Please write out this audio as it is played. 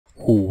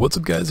What's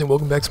up guys, and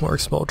welcome back to more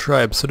Small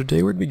Tribe. So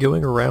today we're going to be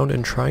going around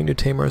and trying to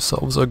tame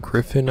ourselves a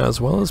griffin, as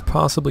well as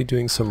possibly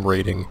doing some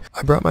raiding.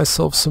 I brought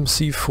myself some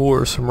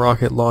C4, some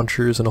rocket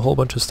launchers, and a whole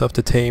bunch of stuff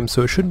to tame,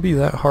 so it shouldn't be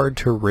that hard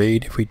to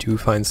raid if we do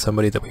find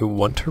somebody that we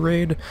want to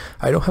raid.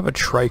 I don't have a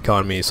trike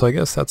on me, so I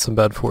guess that's some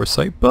bad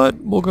foresight,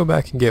 but we'll go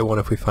back and get one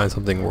if we find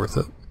something worth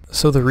it.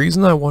 So the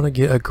reason I want to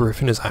get a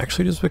griffin is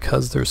actually just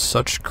because they're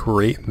such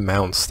great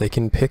mounts. They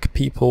can pick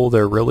people,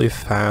 they're really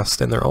fast,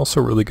 and they're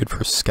also really good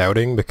for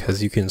scouting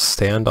because you can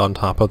stand on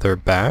top of their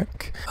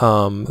back.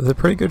 They're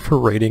pretty good for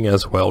raiding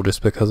as well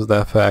just because of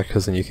that fact,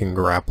 because then you can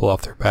grapple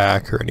off their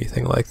back or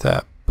anything like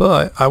that.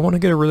 But I want to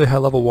get a really high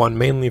level one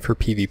mainly for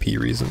PvP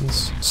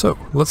reasons. So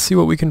let's see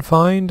what we can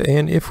find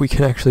and if we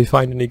can actually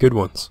find any good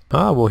ones.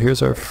 Well,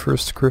 here's our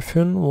first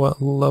griffin.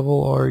 What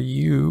level are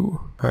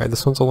you? Alright,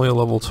 this one's only a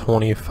level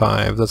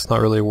 25. That's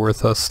not really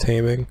worth us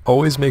taming.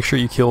 Always make sure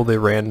you kill the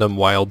random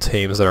wild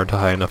tames that aren't a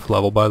high enough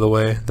level, by the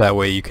way. That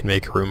way you can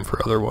make room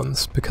for other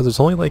ones. Because there's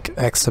only like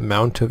X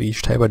amount of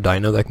each type of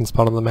dino that can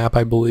spawn on the map,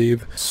 I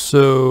believe.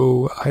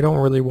 So I don't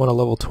really want a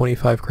level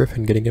 25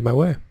 griffin getting in my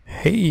way.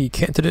 Hey,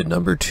 candidate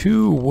number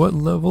 2, what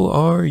level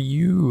are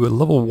you?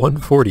 Level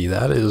 140,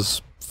 that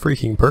is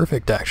freaking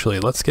perfect actually.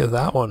 Let's get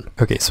that one.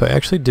 Okay, so I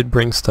actually did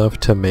bring stuff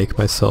to make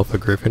myself a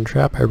griffin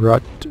trap. I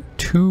brought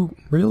 2,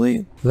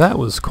 really? That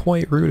was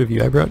quite rude of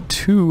you. I brought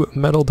 2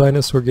 metal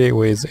dinosaur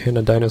gateways and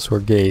a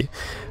dinosaur gate,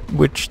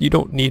 which you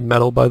don't need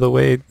metal, by the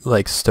way.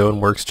 Like, stone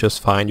works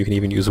just fine. You can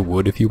even use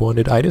wood if you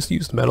wanted. I just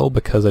used metal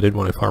because I didn't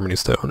want to farm any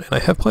stone, and I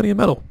have plenty of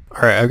metal.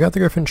 Alright, I've got the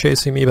griffin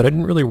chasing me, but I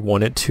didn't really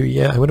want it to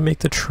yet. I'm going to make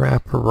the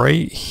trap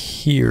right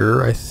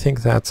here. I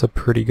think that's a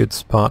pretty good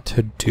spot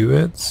to do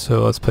it.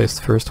 So let's place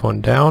the first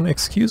one down.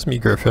 Excuse me,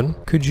 griffin.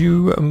 Could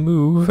you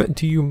move?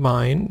 Do you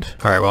mind?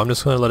 Alright, well, I'm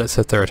just going to let it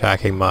sit there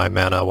attacking my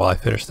mana while I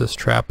finish this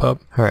trap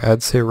up. Alright,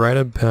 I'd say right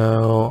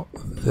about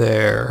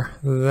there.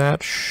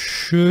 That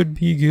should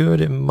be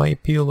good. It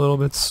might be a little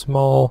bit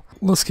small.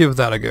 Let's give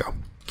that a go.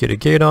 Get a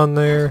gate on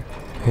there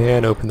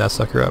and open that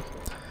sucker up.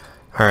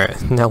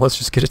 Alright, now let's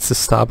just get it to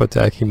stop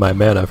attacking my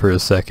mana for a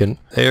second.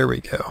 There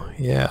we go.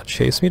 Yeah,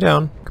 chase me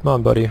down. Come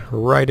on, buddy.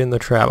 Right in the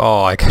trap.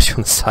 Oh, I got you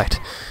on the side.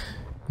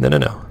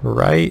 No.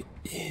 Right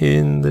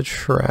in the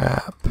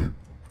trap.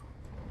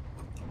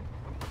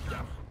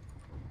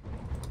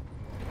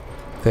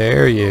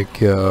 There you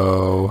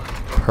go.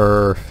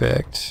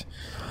 Perfect.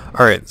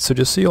 Alright, so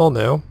just so you all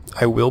know,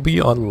 I will be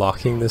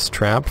unlocking this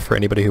trap for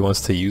anybody who wants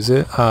to use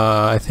it.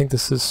 I think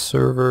this is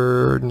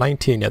server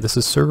 19. Yeah, this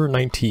is server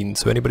 19,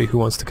 so anybody who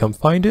wants to come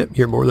find it,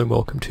 you're more than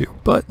welcome to.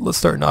 But let's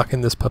start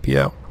knocking this puppy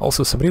out.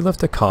 Also, somebody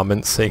left a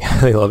comment saying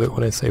they love it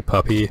when I say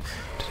puppy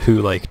to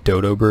like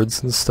dodo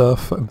birds and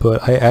stuff,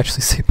 but I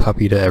actually say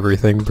puppy to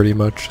everything pretty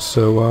much.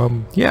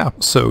 So yeah,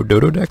 so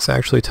TeknoAXE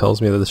actually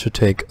tells me that this should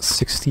take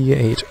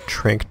 68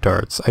 trank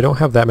darts. I don't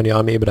have that many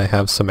on me, but I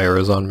have some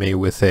arrows on me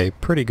with a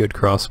pretty good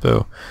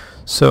crossbow.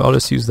 So I'll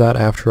just use that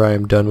after I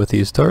am done with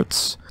these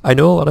darts. I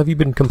know a lot of you have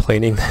been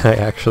complaining that I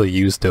actually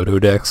use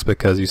TeknoAXE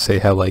because you say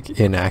how like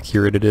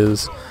inaccurate it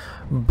is,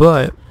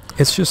 but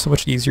it's just so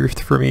much easier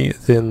for me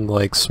than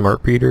like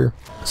Smart Reader.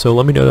 So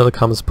let me know in the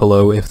comments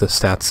below if the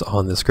stats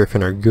on this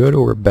griffin are good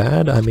or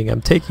bad. I mean,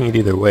 I'm taking it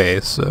either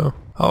way, so.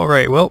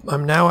 Alright, well,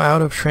 I'm now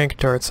out of trank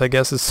darts. I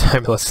guess it's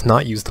time, let's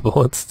not use the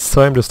bullets. It's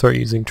time to start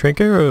using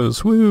trank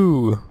arrows.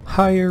 Woo!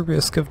 Higher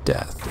risk of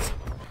death.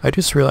 I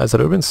just realized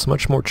that it would have been so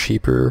much more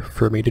cheaper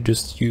for me to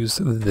just use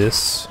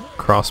this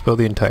crossbow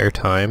the entire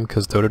time,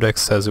 because TeknoAXE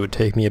says it would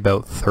take me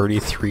about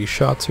 33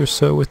 shots or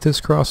so with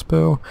this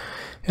crossbow,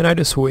 and I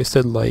just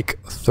wasted like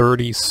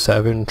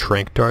 37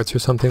 trank darts or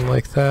something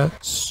like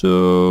that.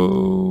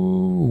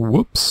 So,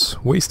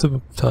 whoops, waste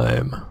of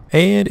time.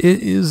 And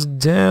it is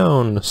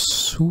down.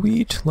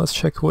 Sweet. Let's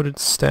check what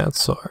its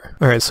stats are.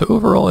 Alright, so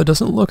overall it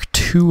doesn't look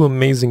too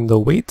amazing. The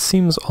weight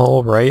seems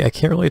alright. I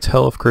can't really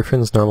tell if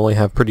griffins normally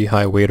have pretty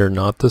high weight or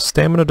not. The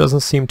stamina doesn't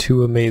seem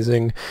too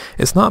amazing.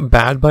 It's not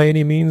bad by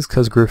any means,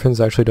 because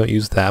griffins actually don't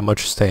use that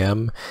much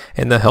stam.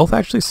 And the health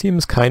actually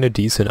seems kind of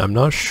decent. I'm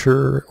not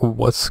sure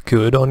what's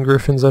good on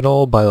griffins at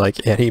all by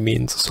like any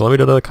means. So let me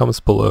know in the comments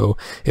below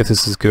if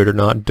this is good or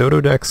not.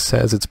 TeknoAXE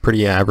says it's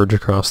pretty average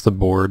across the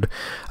board.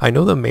 I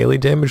know the melee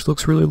damage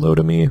looks really low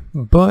to me,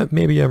 but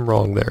maybe I'm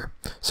wrong there.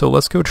 So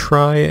let's go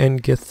try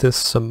and get this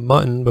some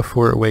mutton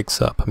before it wakes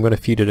up. I'm going to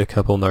feed it a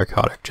couple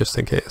narcotic just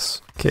in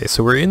case. Okay,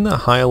 so we're in the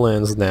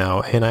Highlands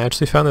now, and I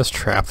actually found this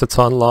trap that's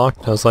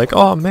unlocked. I was like,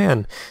 oh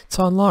man, it's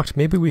unlocked.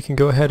 Maybe we can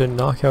go ahead and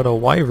knock out a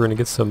wyvern and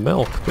get some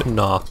milk. But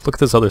nah, look at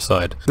this other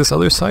side. This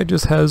other side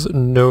just has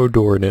no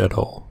door in it at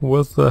all.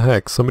 What the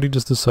heck? Somebody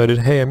just decided,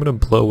 hey, I'm going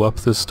to blow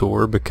up this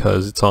door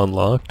because it's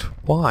unlocked.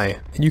 Why?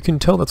 And you can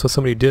tell that's what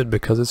somebody did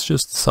because it's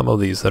just some of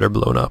these that are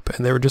blown up,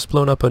 and they were just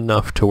blown up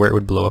enough to where it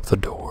would blow up the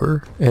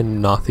door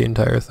and not the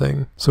entire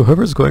thing. So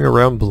whoever's going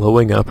around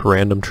blowing up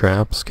random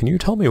traps, can you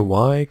tell me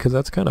why? Because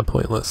that's kind of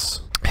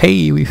pointless.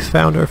 Hey, we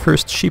found our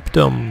first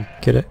sheepdom.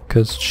 Get it?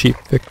 Because sheep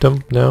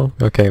victim? No?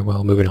 Okay,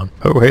 well, moving on.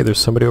 Oh, hey, there's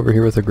somebody over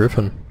here with a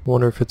griffin.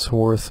 Wonder if it's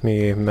worth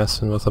me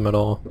messing with them at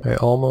all. I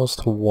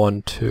almost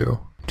want to.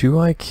 Do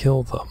I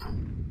kill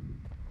them?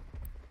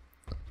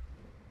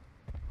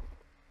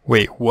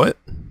 Wait, what?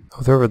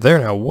 Oh, they're over there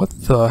now. What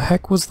the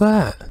heck was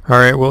that?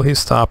 Alright, well, he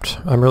stopped.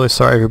 I'm really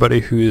sorry, everybody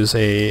who is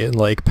a,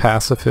 like,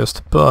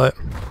 pacifist, but...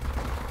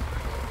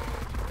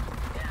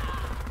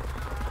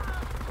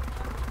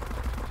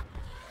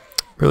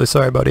 really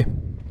sorry, buddy.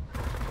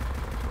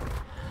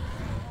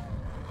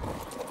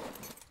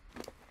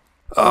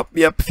 Oh,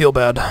 yep, feel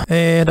bad.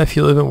 And I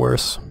feel even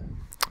worse.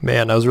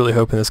 Man, I was really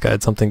hoping this guy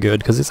had something good,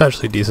 because it's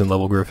actually a decent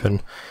level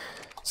griffin.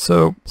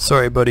 So,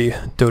 sorry, buddy,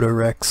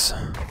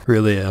 TeknoAXE.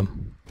 Really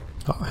am.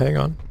 Oh, hang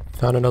on.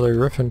 Found another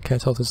griffin.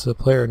 Can't tell if this is a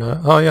player or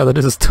not. Oh yeah, that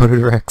is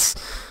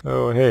TeknoAXE.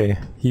 Oh hey,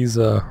 he's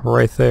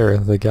right there,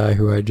 the guy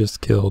who I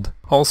just killed.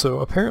 Also,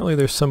 apparently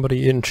there's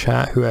somebody in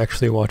chat who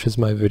actually watches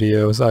my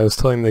videos. I was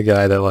telling the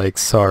guy that, like,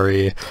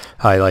 sorry,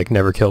 I, like,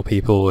 never kill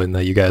people, and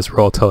that you guys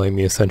were all telling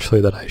me essentially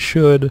that I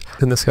should.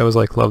 And this guy was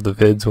like, love the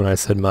vids when I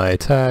said my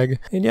tag.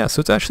 And yeah, so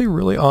it's actually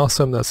really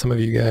awesome that some of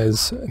you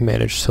guys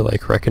managed to,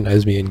 like,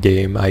 recognize me in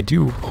game. I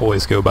do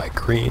always go by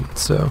green,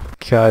 so.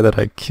 Guy that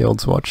I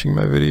killed's watching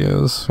my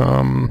videos.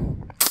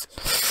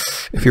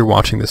 If you're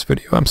watching this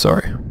video, I'm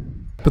sorry.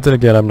 But then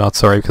again, I'm not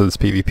sorry because it's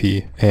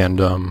PvP,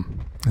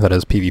 and, that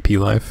is PvP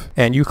life.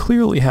 And you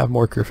clearly have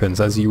more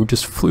griffins, as you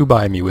just flew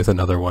by me with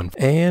another one.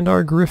 And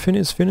our griffin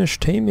is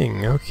finished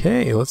taming.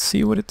 Okay, let's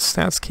see what its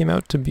stats came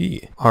out to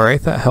be.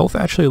 Alright, that health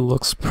actually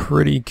looks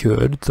pretty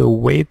good. The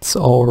weight's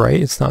alright,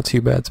 it's not too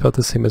bad. It's about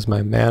the same as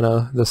my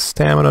mana. The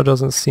stamina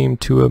doesn't seem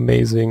too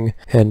amazing,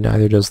 and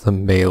neither does the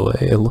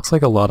melee. It looks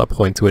like a lot of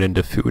points went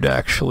into food,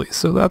 actually,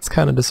 so that's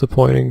kind of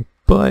disappointing.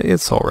 But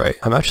it's alright.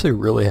 I'm actually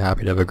really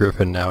happy to have a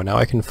griffin now. Now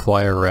I can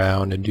fly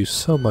around and do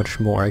so much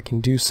more. I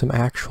can do some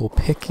actual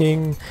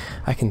picking.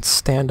 I can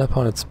stand up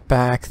on its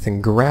back,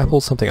 then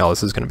grapple something. Oh,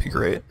 this is going to be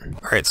great.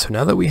 Alright, so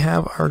now that we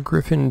have our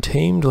griffin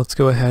tamed, let's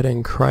go ahead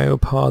and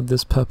cryopod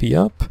this puppy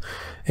up.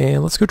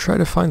 And let's go try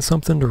to find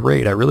something to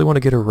raid. I really want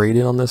to get a raid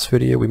in on this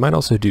video. We might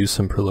also do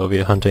some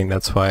Perlovia hunting.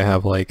 That's why I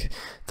have, like,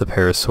 the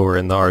Parasaur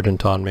and the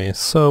Argent on me.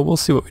 So we'll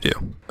see what we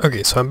do.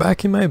 Okay, so I'm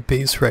back in my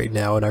base right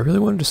now, and I really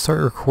wanted to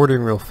start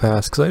recording real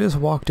fast because I just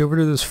walked over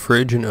to this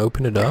fridge and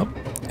opened it up,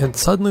 and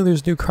suddenly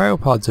there's new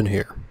cryopods in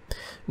here.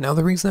 Now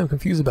the reason I'm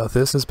confused about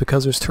this is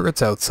because there's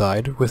turrets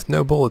outside with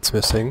no bullets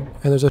missing,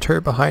 and there's a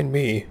turret behind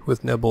me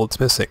with no bullets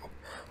missing.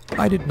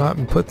 I did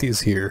not put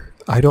these here.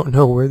 I don't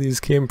know where these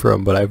came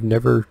from, but I've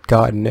never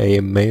gotten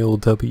a male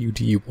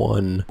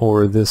WD-1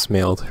 or this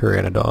male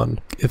Pteranodon.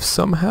 If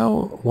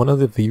somehow one of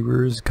the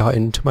viewers got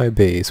into my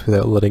base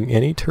without letting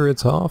any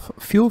turrets off,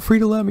 feel free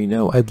to let me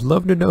know. I'd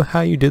love to know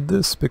how you did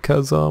this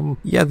because,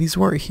 yeah, these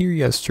weren't here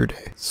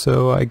yesterday.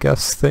 So I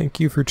guess thank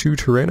you for 2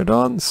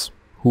 Pteranodons,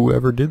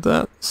 whoever did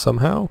that,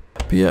 somehow.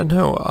 But yeah,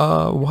 no,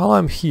 while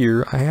I'm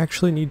here, I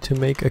actually need to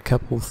make a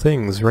couple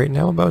things. Right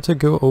now I'm about to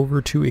go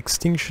over to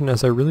extinction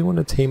as I really want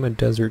to tame a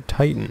desert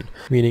titan,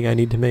 meaning I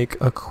need to make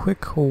a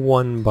quick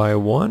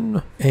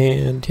 1x1.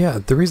 And yeah,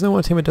 the reason I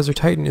want to tame a desert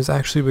titan is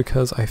actually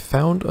because I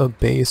found a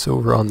base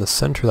over on the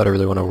center that I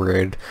really want to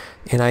raid,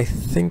 and I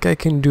think I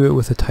can do it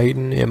with a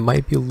titan. It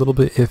might be a little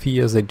bit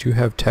iffy as they do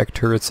have tech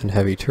turrets and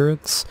heavy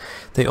turrets.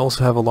 They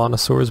also have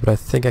Allosaurs, but I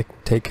think I can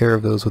take care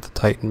of those with the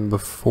titan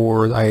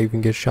before I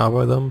even get shot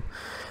by them.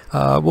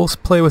 We'll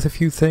play with a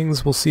few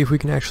things, we'll see if we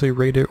can actually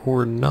raid it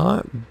or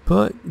not,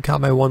 but got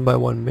my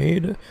 1x1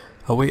 made.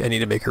 Oh wait, I need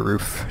to make a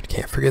roof,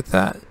 can't forget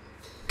that.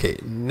 Okay,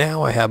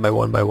 now I have my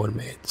 1x1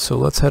 made, so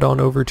let's head on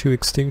over to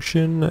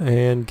extinction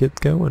and get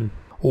going.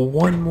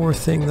 One more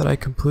thing that I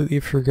completely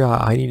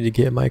forgot, I need to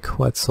get my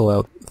Quetzal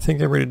out. I think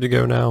I'm ready to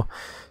go now.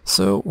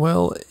 So,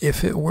 well,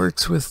 if it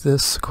works with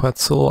this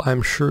Quetzal,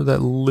 I'm sure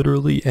that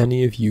literally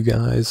any of you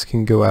guys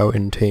can go out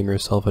and tame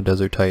yourself a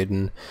Desert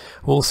Titan.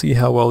 We'll see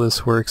how well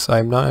this works.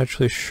 I'm not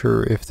actually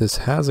sure if this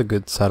has a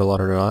good saddle on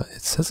it or not.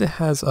 It says it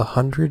has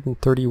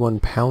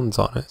 131 pounds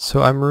on it,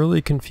 so I'm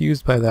really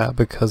confused by that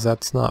because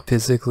that's not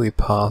physically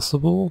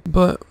possible,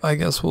 but I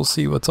guess we'll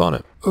see what's on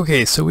it.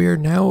 Okay, so we are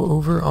now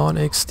over on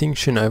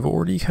extinction. I've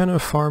already kind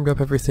of farmed up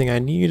everything I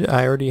need.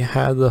 I already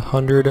had the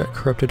 100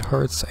 corrupted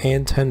hearts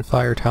and 10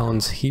 fire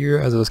talons here,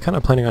 as I was kind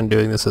of planning on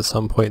doing this at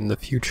some point in the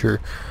future.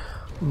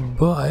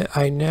 But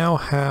I now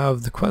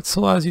have the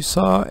Quetzal, as you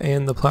saw,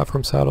 and the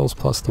platform saddles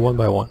plus the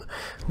 1x1.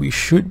 We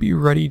should be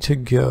ready to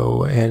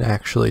go and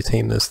actually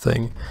tame this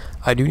thing.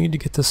 I do need to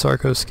get the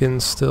Sarco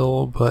skins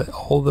still, but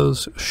all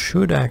those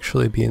should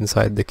actually be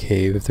inside the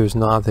cave. If there's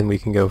not, then we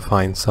can go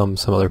find some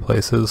other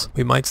places.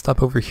 We might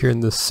stop over here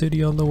in the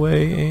city on the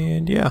way,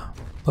 and yeah,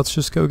 let's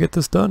just go get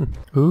this done.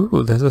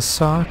 Ooh, there's a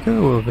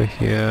Sarco over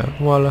here.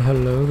 Well,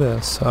 hello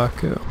there,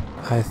 Sarco.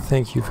 I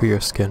thank you for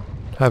your skin.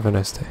 Have a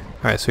nice day.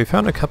 Alright, so we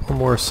found a couple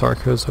more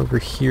Sarcos over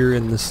here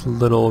in this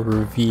little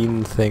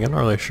ravine thing. I'm not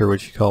really sure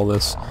what you call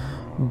this,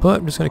 but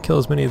I'm just going to kill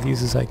as many of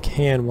these as I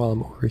can while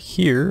I'm over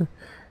here,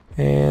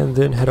 and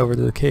then head over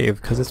to the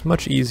cave, because it's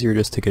much easier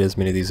just to get as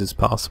many of these as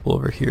possible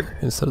over here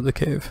instead of the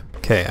cave.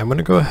 Okay, I'm going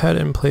to go ahead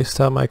and place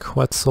down my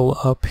Quetzal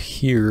up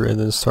here and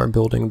then start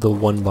building the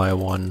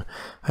 1x1.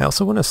 I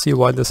also want to see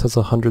why this has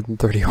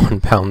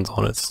 131 pounds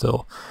on it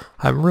still.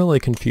 I'm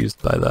really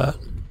confused by that.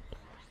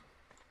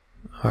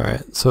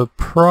 Alright, so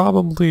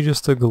probably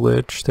just a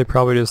glitch. They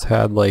probably just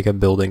had like a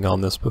building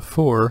on this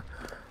before,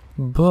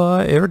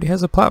 but it already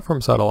has a platform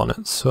saddle on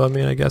it, so I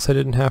mean, I guess I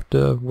didn't have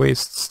to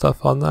waste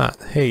stuff on that.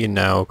 Hey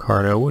now,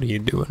 Carno, what are you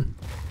doing?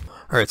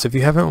 Alright, so if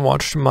you haven't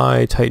watched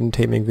my Titan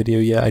taming video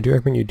yet, I do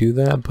recommend you do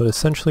that, but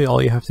essentially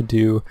all you have to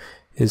do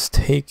is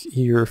take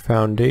your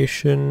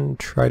foundation,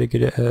 try to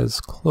get it as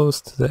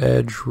close to the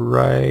edge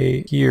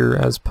right here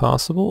as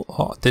possible.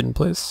 Oh, it didn't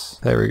place.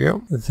 There we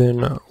go.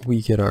 Then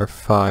we get our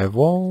 5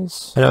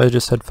 walls. I know I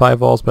just said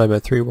 5 walls, but I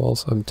meant 3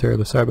 walls. I'm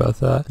terribly sorry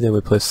about that. Then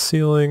we place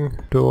ceiling,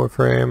 door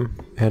frame,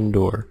 and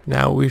door.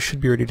 Now we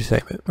should be ready to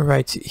tame it.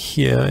 Right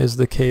here is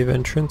the cave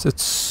entrance.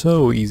 It's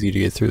so easy to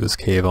get through this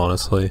cave,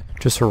 honestly.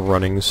 Just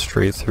running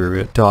straight through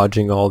it,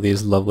 dodging all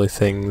these lovely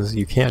things.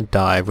 You can't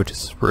dive, which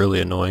is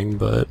really annoying,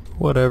 but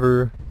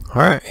whatever.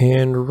 Alright,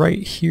 and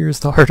right here's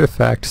the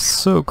artifact.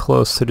 So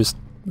close to just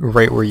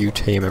right where you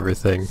tame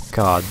everything.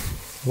 God,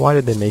 why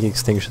did they make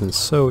extinction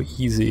so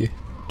easy?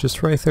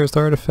 Just right there's the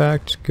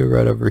artifact, go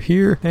right over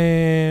here,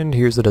 and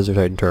here's the Desert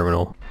Titan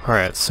terminal.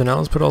 Alright, so now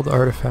let's put all the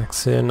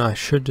artifacts in. I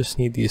should just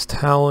need these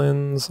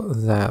talons,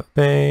 that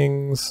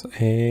bangs,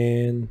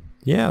 and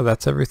yeah,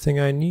 that's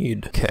everything I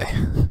need. Okay,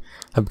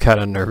 I'm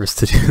kind of nervous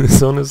to do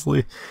this,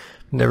 honestly.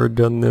 Never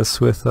done this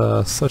with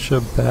such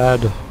a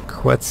bad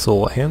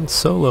Quetzal and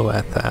solo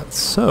at that,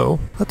 so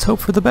let's hope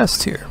for the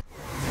best here.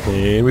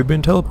 And we've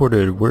been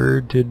teleported.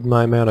 Where did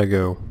my mana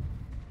go?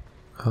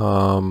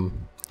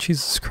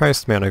 Jesus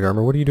Christ,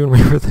 Managarmer, what are you doing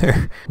way over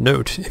there?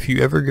 Note, if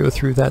you ever go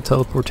through that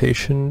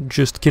teleportation,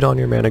 just get on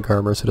your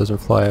Managarmer so it doesn't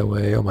fly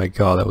away. Oh my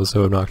god, that was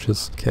so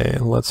obnoxious. Okay,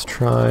 let's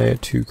try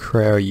to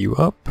crow you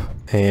up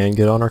and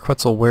get on our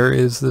Quetzal. Where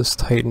is this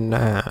Titan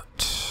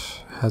at?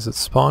 Has it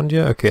spawned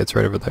yet? Okay, it's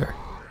right over there.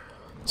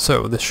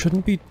 So this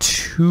shouldn't be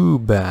too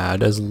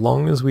bad as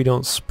long as we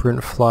don't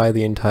sprint fly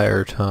the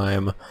entire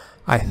time.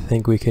 I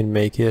think we can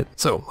make it.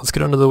 So let's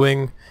get under the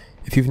wing.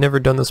 If you've never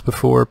done this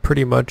before,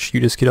 pretty much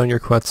you just get on your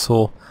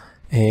Quetzal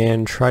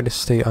and try to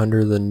stay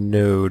under the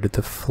node.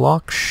 The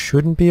flock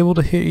shouldn't be able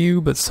to hit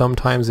you, but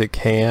sometimes it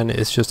can.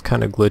 It's just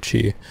kind of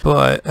glitchy.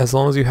 But as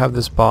long as you have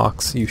this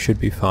box, you should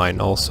be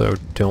fine. Also,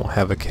 don't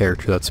have a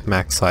character that's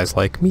max size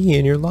like me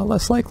and you're a lot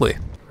less likely.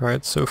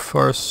 Alright, so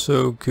far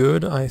so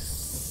good. I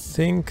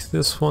think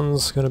this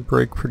one's gonna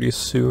break pretty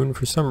soon.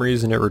 For some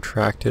reason it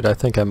retracted. I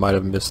think I might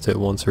have missed it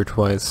once or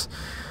twice.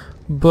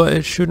 But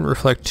it shouldn't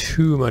reflect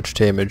too much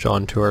damage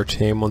onto our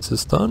tame once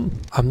it's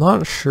done. I'm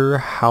not sure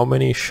how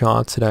many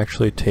shots it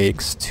actually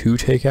takes to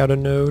take out a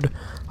node.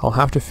 I'll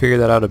have to figure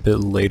that out a bit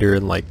later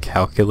and like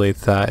calculate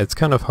that. It's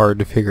kind of hard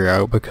to figure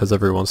out because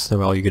every once in a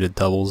while you get a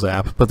double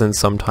zap, but then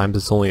sometimes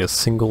it's only a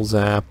single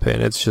zap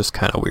and it's just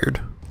kind of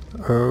weird.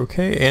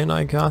 Okay, and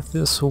I got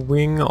this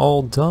wing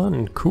all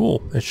done.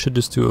 Cool. It should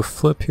just do a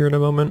flip here in a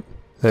moment.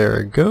 There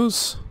it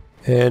goes.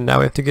 And now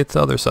we have to get to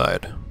the other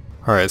side.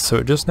 Alright, so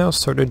it just now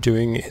started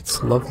doing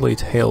its lovely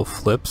tail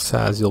flips,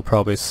 as you'll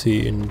probably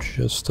see in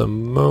just a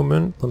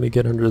moment. Let me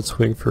get under its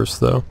wing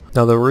first though.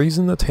 Now the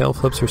reason the tail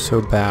flips are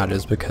so bad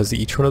is because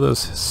each one of those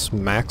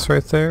smacks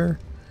right there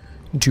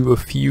do a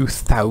few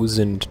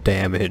thousand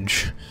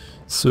damage.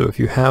 So if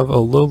you have a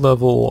low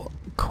level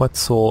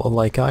Quetzal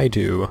like I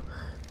do,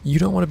 you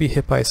don't want to be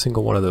hit by a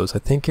single one of those. I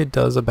think it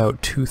does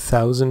about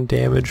 2,000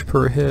 damage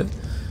per hit,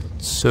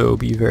 so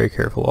be very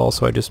careful.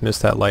 Also, I just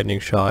missed that lightning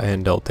shot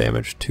and dealt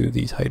damage to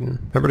the Titan.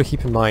 Remember to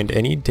keep in mind,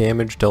 any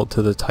damage dealt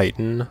to the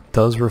Titan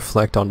does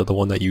reflect onto the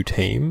one that you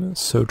tame,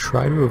 so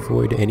try to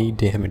avoid any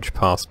damage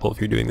possible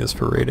if you're doing this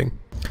for raiding.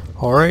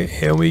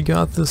 Alright, and we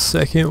got the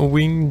second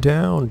wing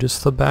down,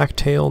 just the back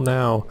tail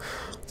now.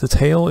 The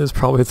tail is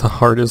probably the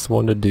hardest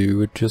one to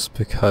do just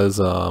because,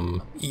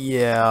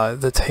 yeah,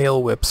 the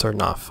tail whips are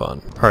not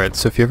fun. Alright,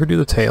 so if you ever do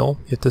the tail,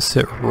 you have to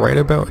sit right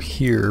about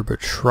here, but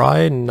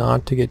try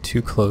not to get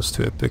too close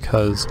to it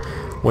because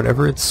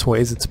whenever it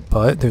sways its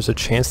butt, there's a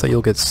chance that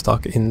you'll get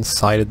stuck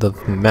inside of the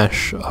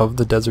mesh of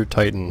the Desert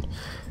Titan.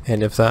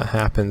 And if that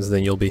happens,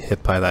 then you'll be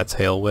hit by that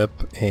tail whip,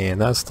 and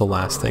that's the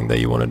last thing that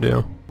you want to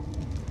do.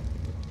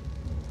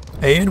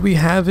 And we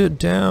have it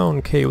down.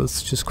 Okay,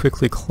 let's just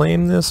quickly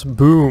claim this.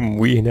 Boom,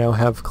 we now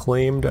have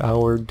claimed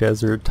our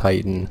Desert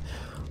Titan.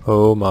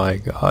 Oh my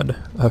god.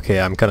 Okay,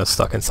 I'm kind of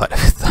stuck inside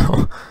of it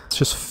though. Let's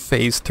just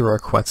phase through our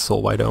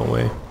Quetzal, why don't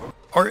we?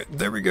 Alright,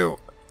 there we go.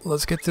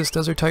 Let's get this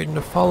Desert Titan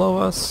to follow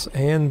us,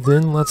 and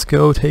then let's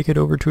go take it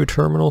over to a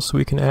terminal so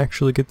we can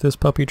actually get this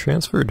puppy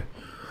transferred.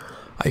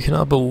 I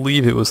cannot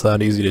believe it was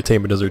that easy to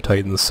tame a Desert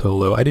Titan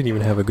solo. I didn't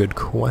even have a good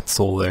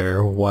Quetzal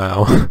there.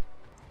 Wow.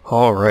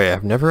 Alright,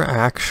 I've never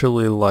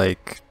actually,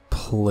 like,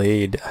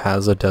 played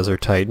as a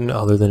Desert Titan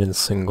other than in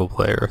single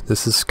player.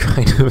 This is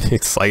kind of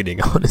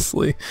exciting,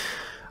 honestly.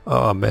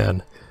 Oh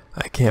man,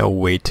 I can't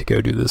wait to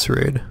go do this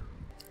raid.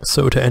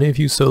 So to any of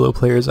you solo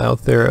players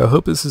out there, I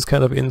hope this is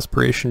kind of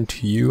inspiration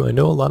to you. I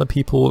know a lot of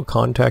people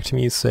contact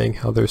me saying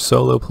how they're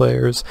solo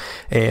players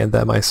and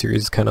that my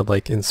series kind of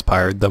like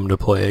inspired them to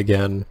play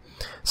again.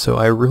 So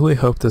I really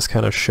hope this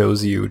kind of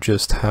shows you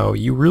just how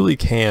you really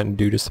can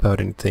do just about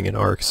anything in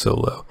Ark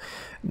solo.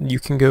 You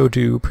can go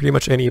do pretty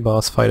much any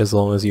boss fight as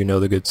long as you know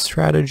the good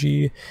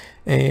strategy,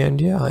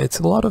 and yeah, it's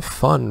a lot of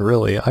fun,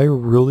 really. I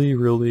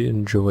really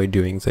enjoy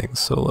doing things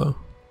solo.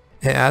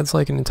 It adds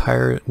like an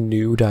entire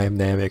new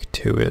dynamic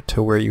to it,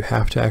 to where you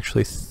have to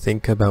actually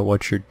think about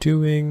what you're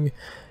doing,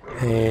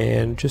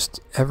 and just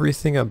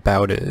everything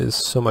about it is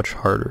so much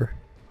harder.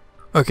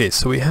 Okay,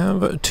 so we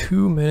have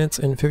 2 minutes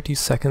and 50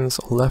 seconds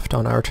left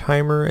on our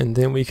timer, and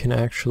then we can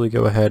actually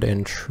go ahead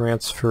and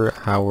transfer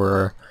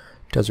our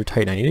Desert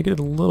Titan. I need to get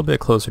a little bit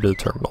closer to the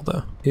terminal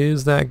though.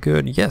 Is that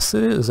good? Yes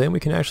it is, and we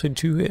can actually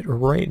do it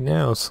right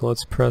now. So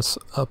let's press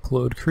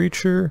upload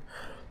creature,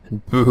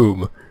 and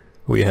boom,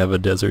 we have a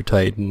Desert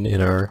Titan in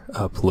our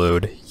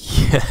upload.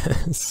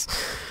 Yes!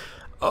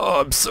 Oh,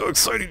 I'm so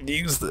excited to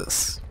use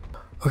this!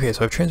 Okay,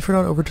 so I've transferred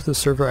on over to the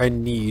server I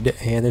need,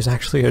 and there's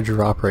actually a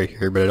drop right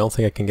here, but I don't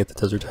think I can get the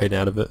Desert Titan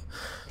out of it.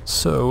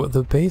 So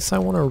the base I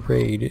want to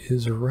raid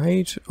is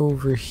right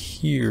over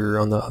here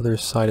on the other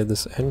side of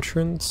this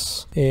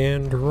entrance,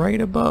 and right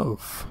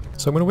above.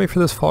 So I'm going to wait for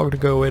this fog to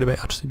go away to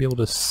actually be able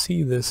to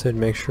see this and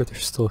make sure they're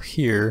still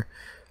here.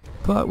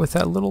 But with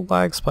that little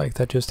lag spike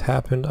that just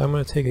happened, I'm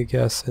going to take a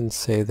guess and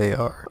say they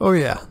are. Oh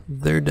yeah,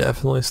 they're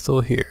definitely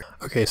still here.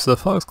 Okay, so the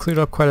fog's cleared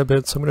up quite a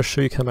bit, so I'm going to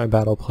show you kind of my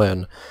battle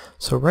plan.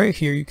 So right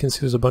here you can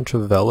see there's a bunch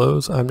of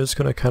velos. I'm just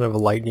going to kind of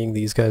lightning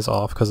these guys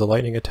off because the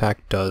lightning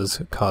attack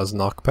does cause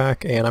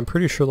knockback, and I'm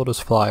pretty sure they'll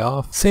just fly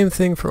off. Same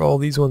thing for all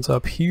these ones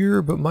up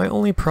here, but my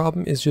only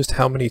problem is just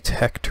how many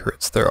tech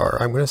turrets there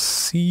are. I'm going to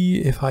see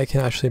if I can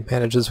actually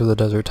manage this with a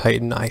Desert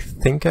Titan. I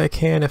think I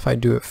can if I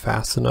do it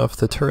fast enough.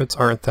 The turrets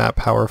aren't that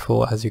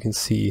powerful. As you can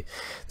see,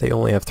 they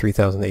only have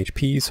 3000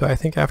 HP, so I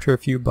think after a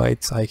few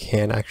bites I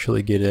can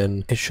actually get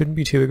in. It shouldn't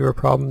be too big of a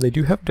problem. They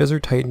do have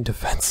Desert Titan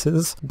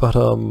defenses, but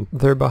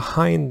they're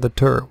behind the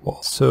turret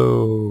wall,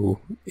 so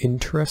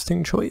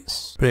interesting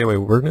choice. But anyway,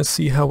 we're gonna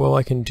see how well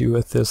I can do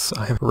with this.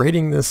 I'm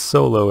raiding this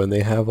solo, and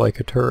they have like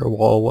a turret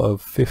wall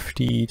of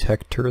 50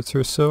 tech turrets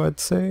or so,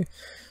 I'd say.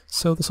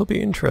 So this will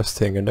be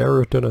interesting. I've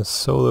never done a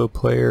solo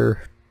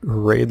player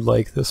raid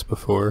like this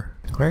before.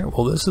 Alright,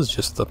 well this is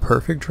just the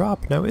perfect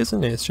drop now,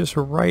 isn't it? It's just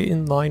right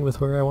in line with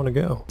where I want to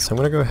go. So I'm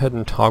going to go ahead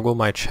and toggle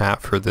my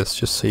chat for this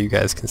just so you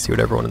guys can see what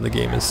everyone in the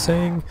game is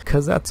saying,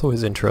 because that's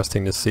always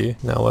interesting to see.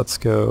 Now let's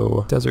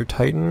go Desert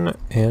Titan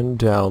and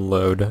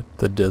download.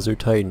 The Desert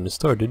Titan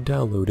started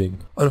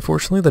downloading.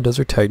 Unfortunately, the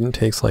Desert Titan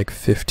takes like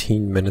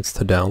 15 minutes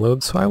to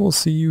download, so I will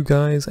see you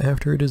guys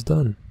after it is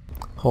done.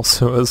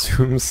 Also,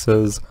 Zoom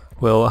says,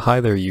 well,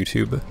 hi there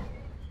YouTube.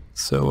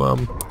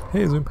 So,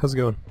 hey Zoom, how's it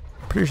going?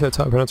 Pretty sure that's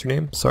how I pronounce your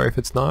name. Sorry if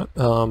it's not.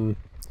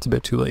 It's a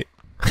bit too late.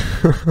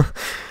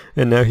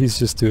 And now he's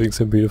just doing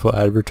some beautiful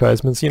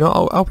advertisements. You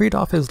know, I'll read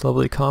off his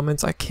lovely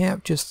comments. I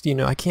can't just, you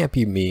know, I can't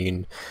be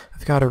mean.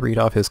 I've got to read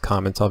off his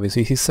comments,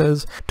 obviously. He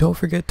says, don't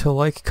forget to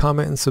like,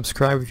 comment, and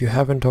subscribe if you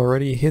haven't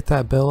already. Hit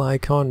that bell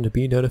icon to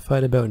be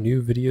notified about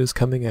new videos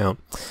coming out.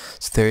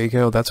 So there you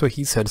go. That's what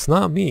he said. It's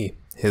not me.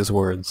 His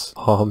words.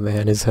 Oh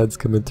man, his head's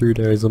coming through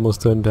there. He's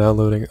almost done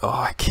downloading. Oh,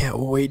 I can't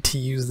wait to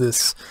use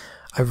this.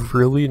 I've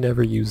really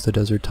never used the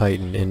Desert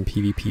Titan in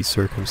PvP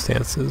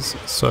circumstances,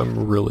 so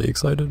I'm really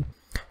excited.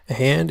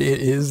 And it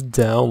is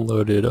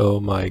downloaded.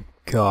 Oh my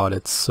god,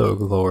 it's so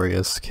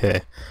glorious.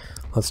 Okay,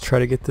 let's try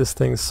to get this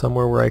thing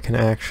somewhere where I can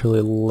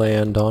actually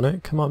land on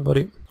it. Come on,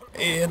 buddy.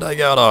 And I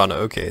got on.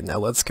 Okay, now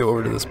let's go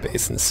over to this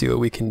base and see what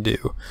we can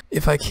do.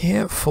 If I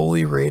can't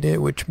fully raid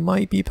it, which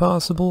might be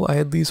possible, I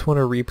at least want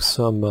to reap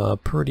some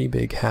pretty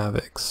big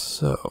havoc.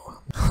 So,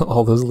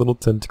 all those little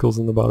tentacles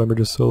in the bottom are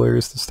just so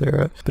hilarious to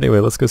stare at. But anyway,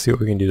 let's go see what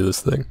we can do to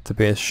this thing. The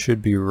base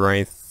should be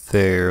right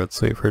there.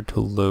 Let's wait for it to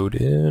load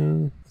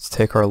in. Let's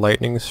take our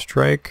lightning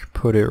strike,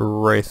 put it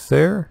right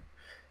there.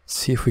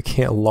 See if we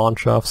can't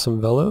launch off some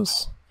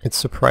velos. It's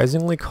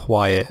surprisingly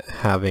quiet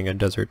having a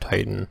Desert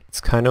Titan.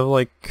 It's kind of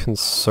like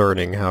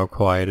concerning how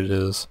quiet it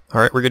is.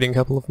 Alright, we're getting a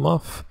couple of them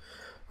off.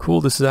 Cool,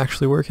 this is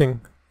actually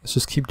working. Let's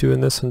just keep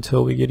doing this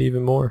until we get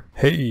even more.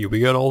 Hey, we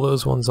got all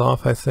those ones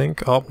off, I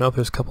think. Oh, nope,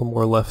 there's a couple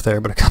more left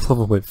there, but a couple of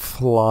them went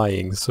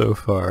flying so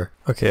far.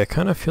 Okay, I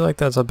kind of feel like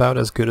that's about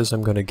as good as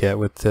I'm going to get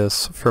with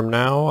this. From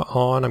now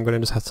on, I'm going to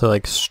just have to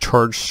like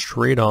charge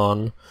straight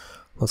on.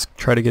 Let's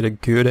try to get a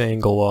good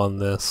angle on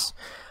this.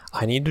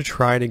 I need to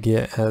try to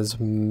get as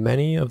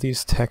many of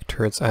these tech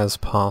turrets as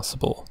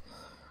possible,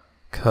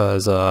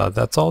 because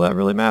that's all that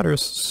really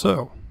matters.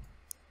 So,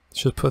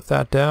 let's just put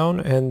that down,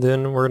 and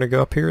then we're going to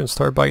go up here and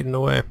start biting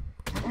away.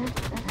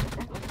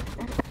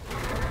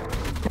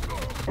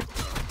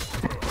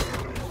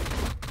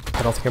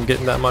 I don't think I'm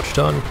getting that much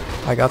done.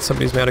 I got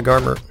somebody's mana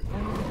armor.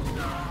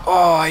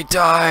 Oh, I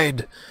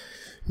died!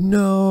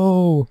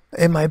 No!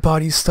 And my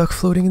body's stuck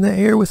floating in the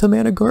air with a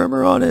mana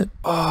armor on it!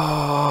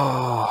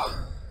 Oh...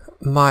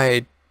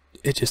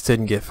 it just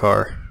didn't get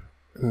far.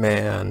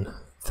 Man,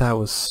 that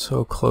was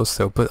so close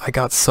though, but I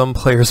got some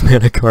players'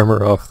 mana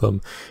armor off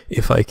them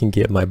if I can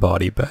get my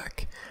body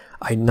back.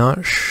 I'm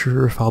not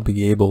sure if I'll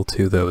be able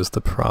to though, is the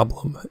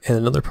problem. And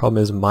another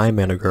problem is my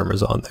mana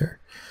armor's on there.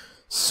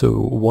 So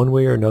one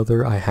way or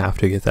another, I have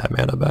to get that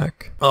mana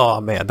back. Oh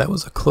man, that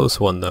was a close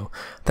one though.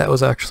 That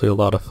was actually a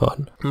lot of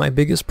fun. My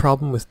biggest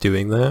problem with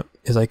doing that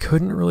is I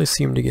couldn't really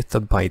seem to get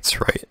the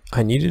bites right.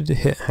 I needed to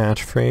hit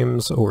hatch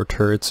frames or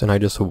turrets and I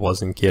just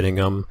wasn't getting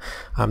them.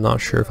 I'm not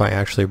sure if I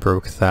actually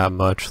broke that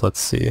much. Let's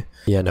see.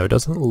 Yeah, no, it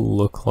doesn't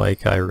look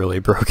like I really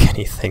broke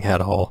anything at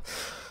all.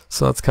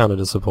 So that's kind of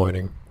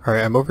disappointing.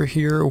 Alright, I'm over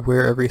here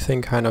where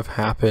everything kind of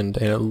happened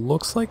and it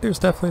looks like there's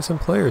definitely some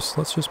players.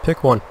 Let's just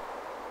pick one.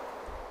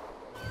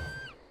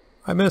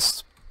 I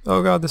missed.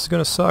 Oh god, this is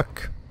gonna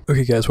suck.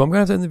 Okay guys, well I'm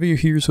gonna have to end the video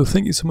here, so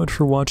thank you so much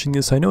for watching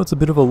this. I know it's a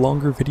bit of a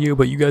longer video,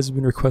 but you guys have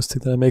been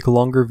requesting that I make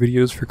longer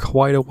videos for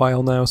quite a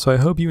while now, so I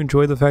hope you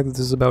enjoy the fact that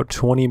this is about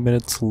 20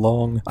 minutes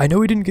long. I know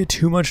we didn't get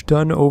too much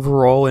done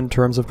overall in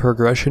terms of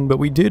progression, but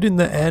we did in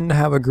the end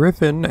have a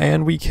griffin,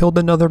 and we killed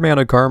another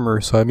mana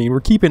Garmer, so I mean, we're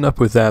keeping up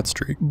with that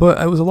streak.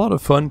 But it was a lot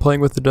of fun playing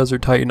with the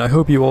Desert Titan. I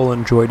hope you all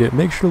enjoyed it.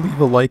 Make sure to leave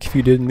a like if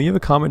you did, and leave a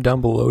comment down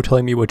below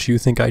telling me what you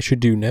think I should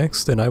do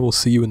next, and I will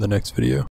see you in the next video.